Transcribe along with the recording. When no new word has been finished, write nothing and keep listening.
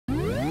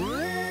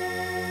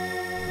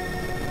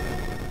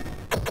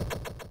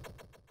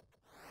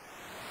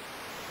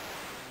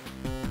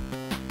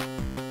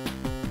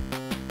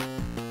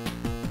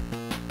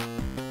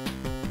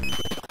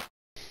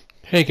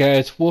Hey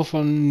guys, Wolf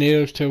from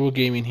Native Turbo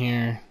Gaming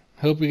here.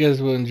 Hope you guys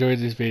will enjoy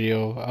this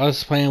video. I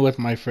was playing with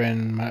my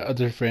friend,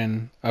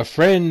 a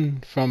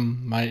friend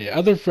from my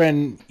other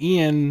friend,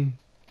 Ian.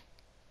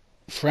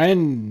 A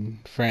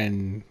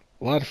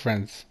lot of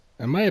friends.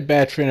 Am I a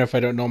bad friend if I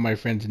don't know my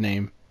friend's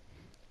name?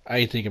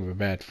 I think I'm a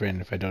bad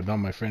friend if I don't know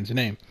my friend's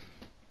name.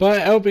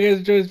 But I hope you guys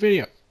enjoy this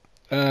video.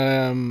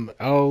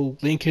 I'll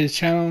link his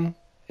channel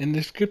in the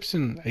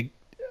description.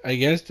 I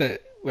guess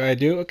that what I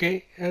do.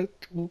 Okay.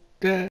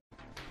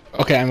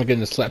 Okay, I'm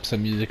gonna slap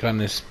some music on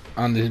this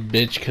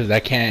bitch because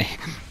I can't.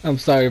 I'm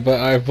sorry, but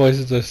our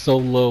voices are so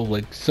low,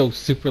 like so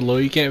super low.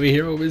 You can't even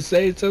hear what we're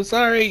saying. So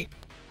sorry.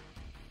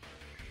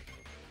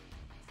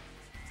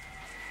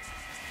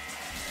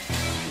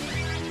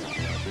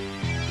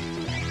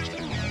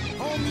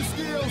 Hone your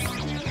skills.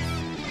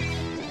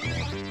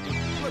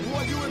 Look,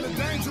 boy, you in the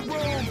danger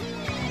room.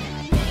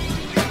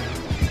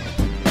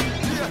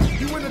 Yeah,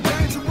 you in the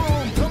danger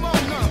room. Come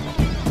on now.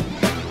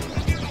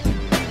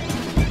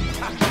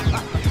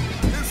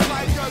 It's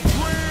like a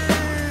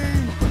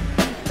dream.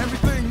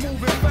 Everything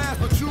moving fast,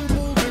 but you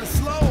moving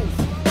slow.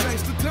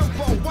 Change the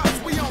tempo. Watch,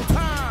 we on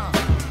time.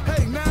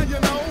 Hey, now you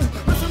know.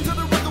 Listen to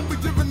the rhythm we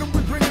giving them.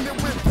 We bringing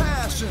it with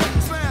passion.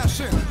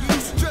 Smashing. You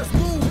should just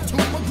move to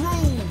my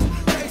groove.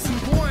 Case in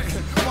point.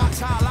 Watch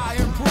how I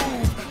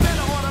improve. Then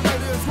the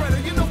automator is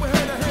ready. You know we're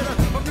header,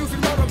 a music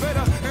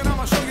motivator, and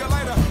I'ma show you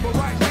later. But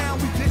right now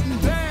we getting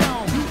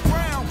down. You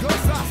frown,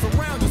 cause I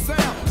surround your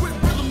sound with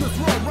rhythm that's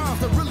raw rhymes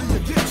that really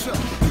will get ya.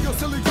 Do your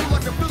silly do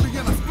like a Philly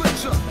and I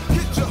split ya.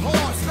 Hit your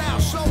hard style,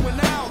 showing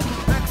out.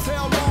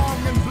 Exhale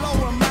long and blow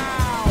 'em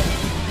out.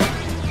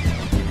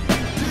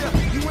 Yeah,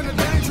 you in the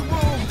danger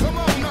room. Come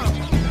on now.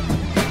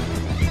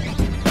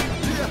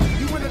 Yeah,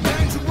 you in the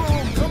danger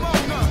room. Come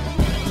on now.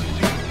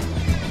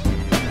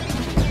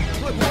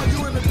 Look, boy, you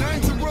in the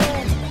danger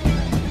room.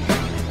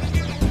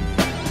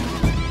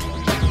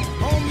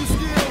 Hone your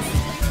skills.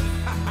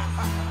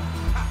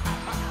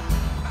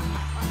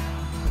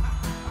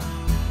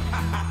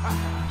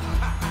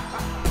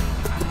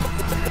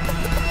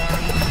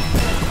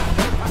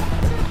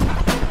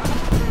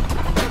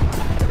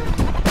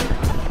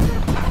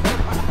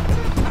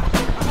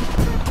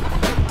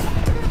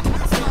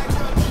 It's like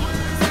a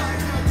dream.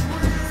 Everything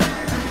moving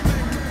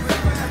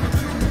fast, but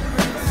you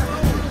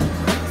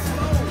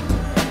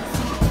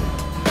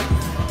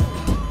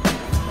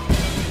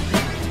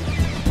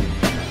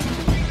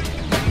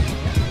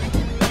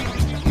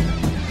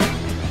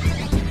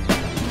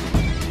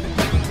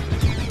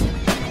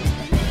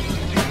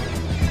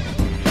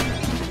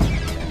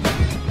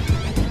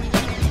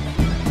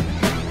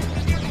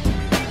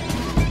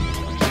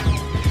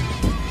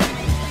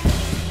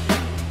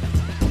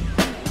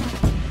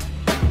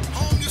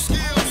Hone your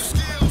skills.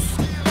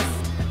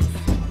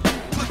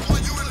 Look, boy,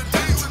 you in the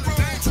danger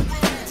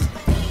room.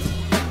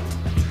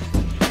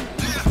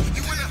 Yeah,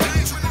 you in the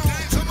danger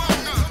room. Come on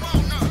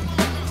now.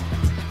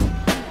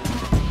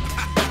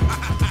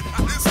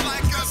 It's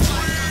like a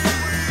dream.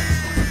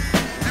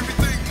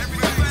 Everything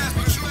fast,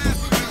 but you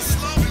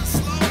slow.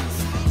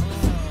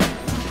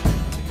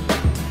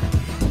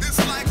 It's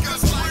like a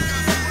dream.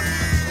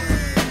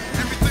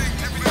 Everything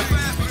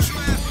fast, but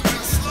you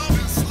slow.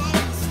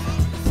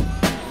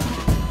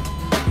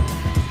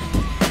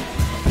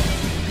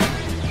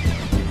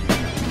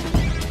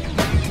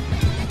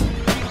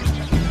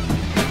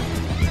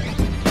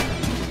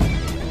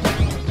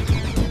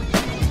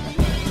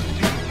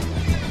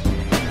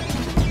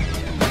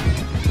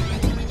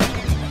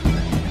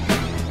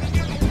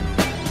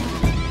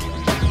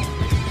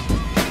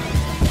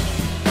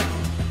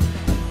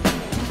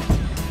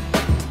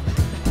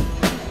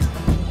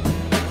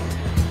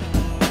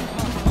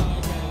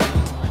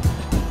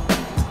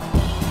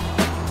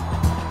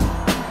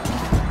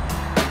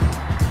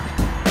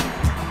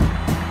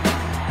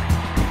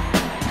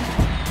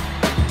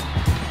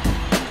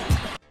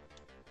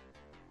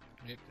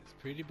 Yep, it's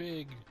pretty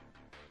big.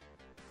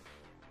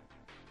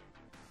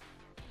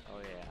 Oh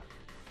yeah.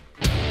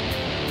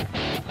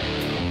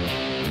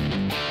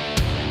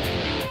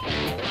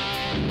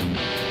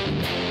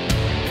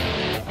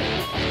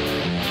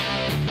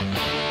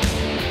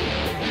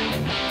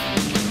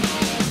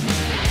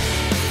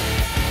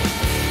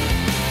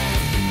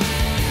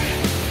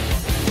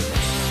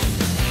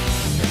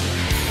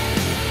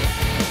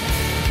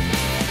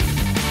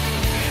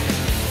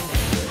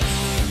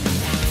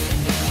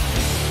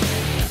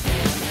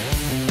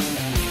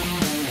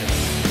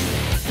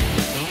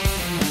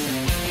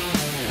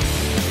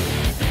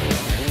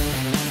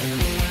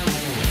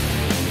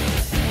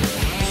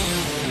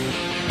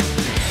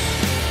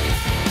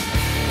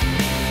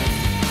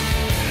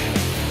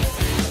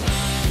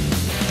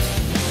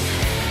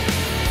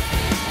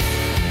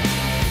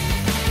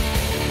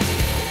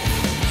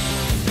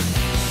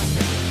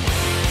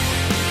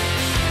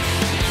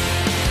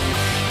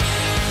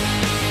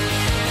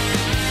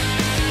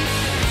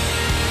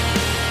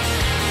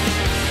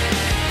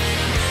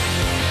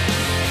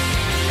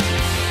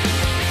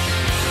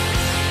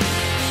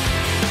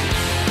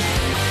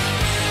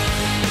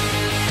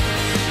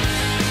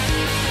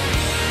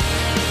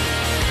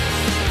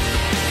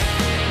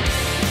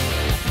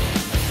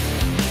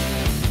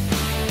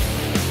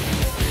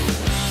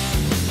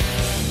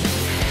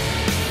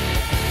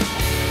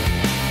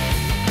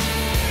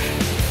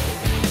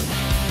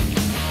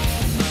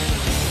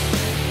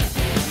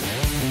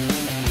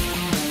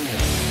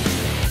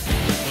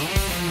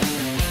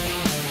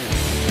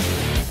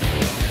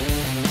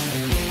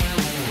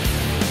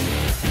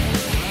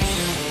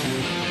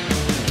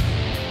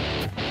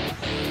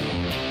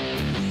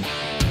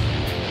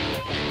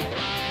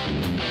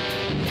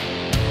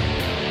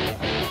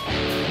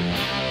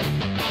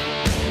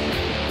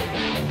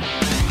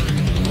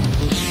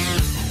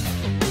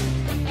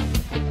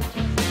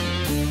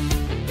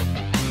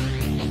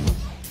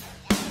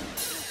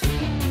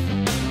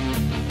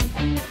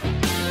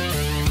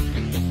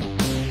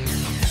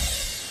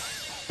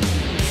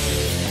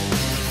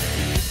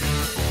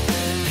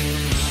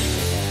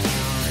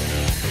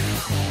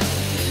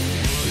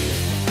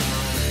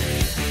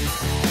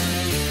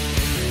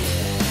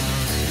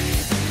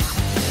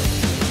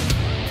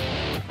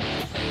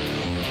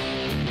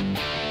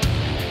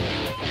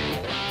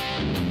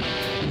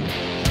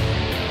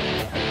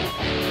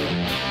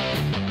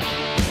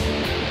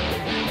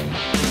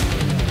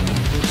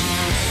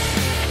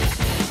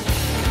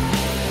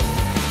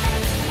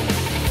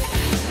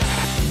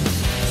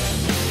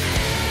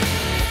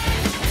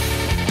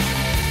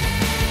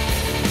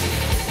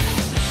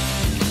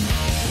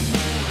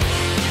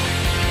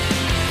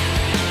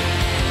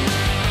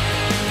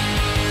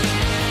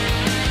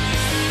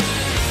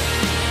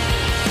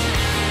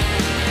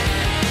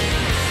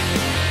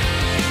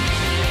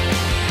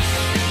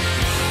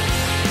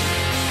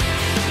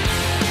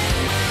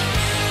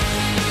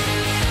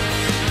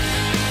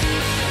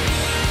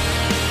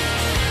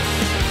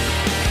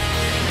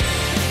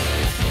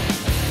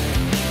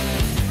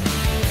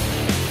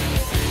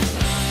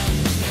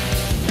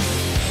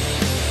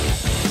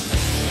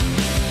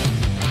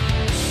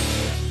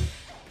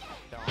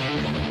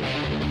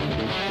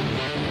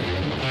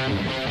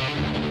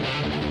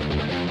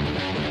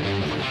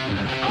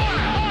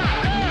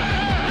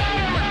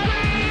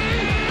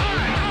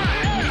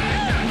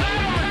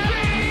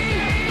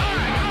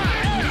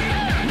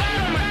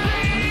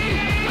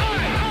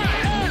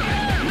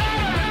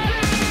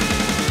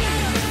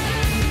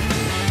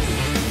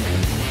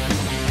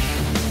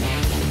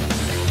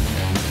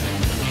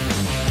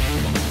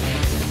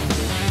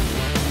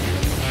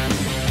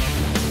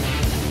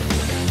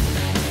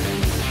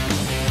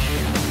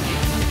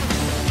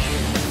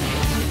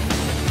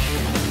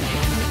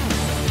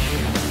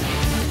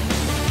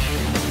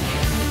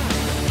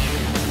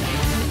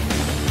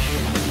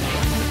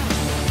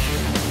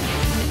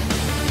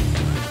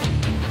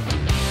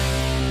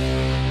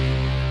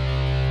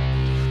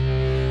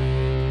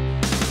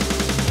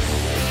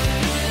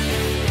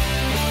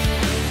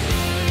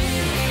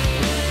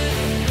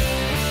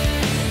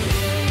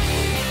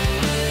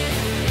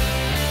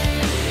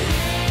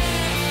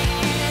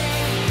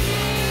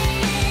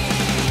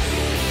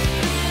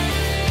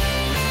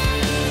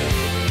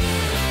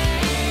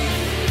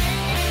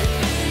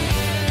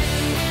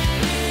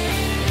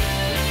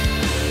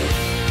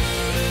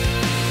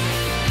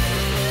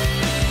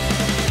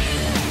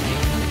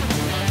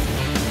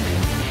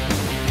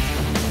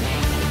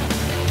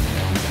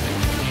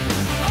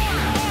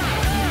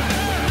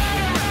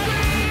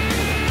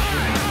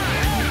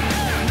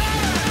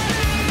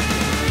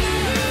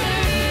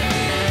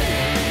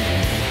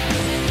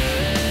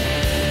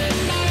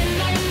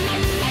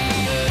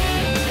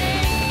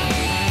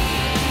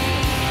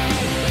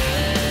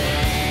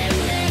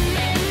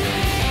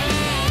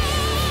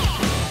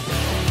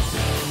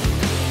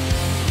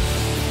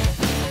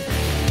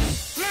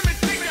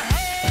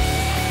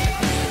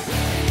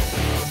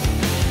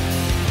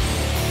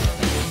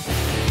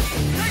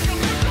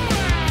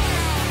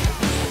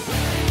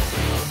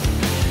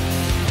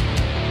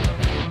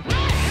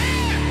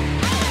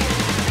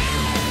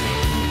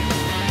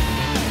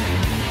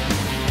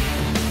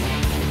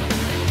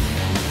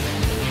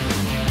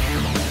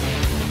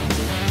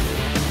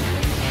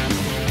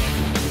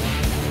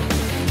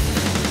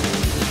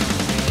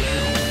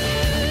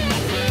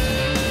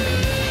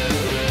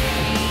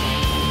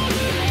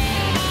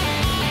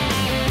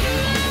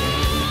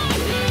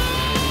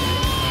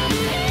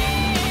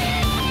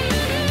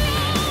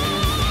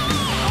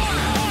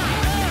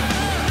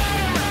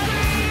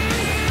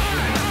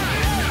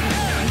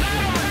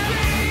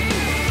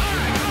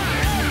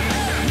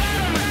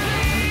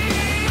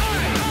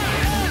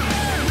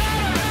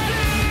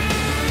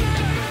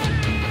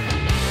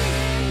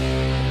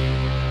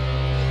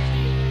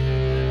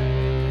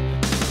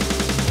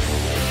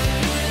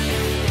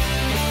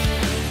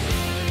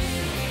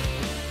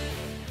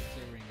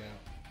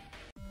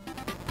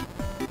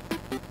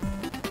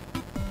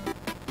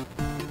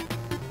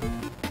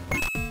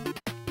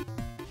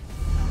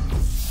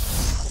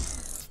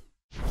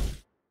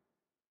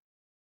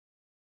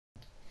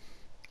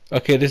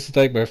 Okay, this is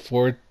like my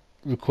fourth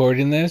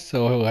recording this,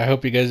 so I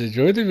hope you guys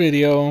enjoyed the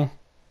video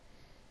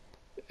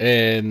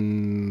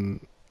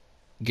and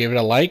give it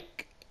a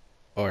like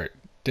or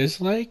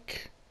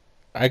dislike.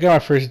 I got my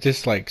first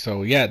dislike,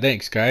 so yeah,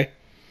 thanks, guy.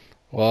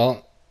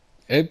 Well,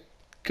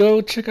 go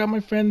check out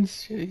my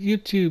friend's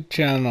YouTube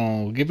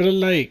channel. Give it a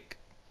like,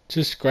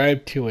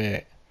 subscribe to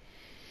it,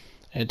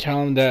 and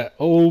tell him that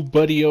old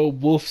buddy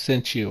old wolf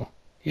sent you.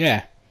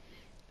 Yeah.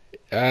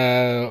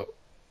 Uh.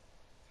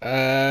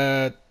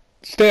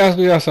 Stay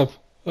awesome.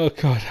 Oh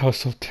god, that was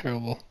so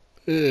terrible.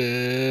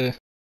 Yeah,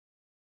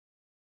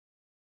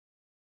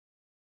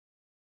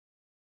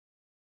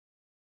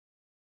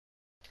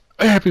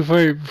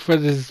 before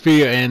this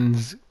video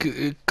ends,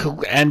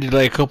 ended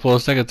like a couple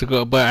of seconds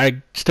ago, but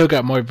I still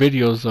got more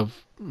videos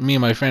of me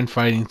and my friend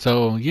fighting.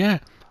 So yeah,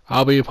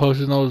 I'll be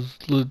posting those,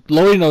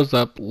 loading those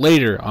up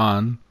later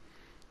on,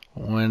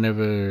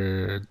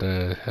 whenever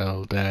the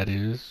hell that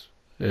is.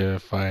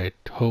 If I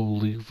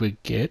totally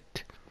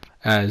forget,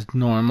 as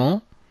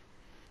normal.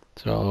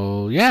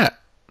 So yeah,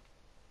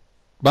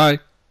 bye.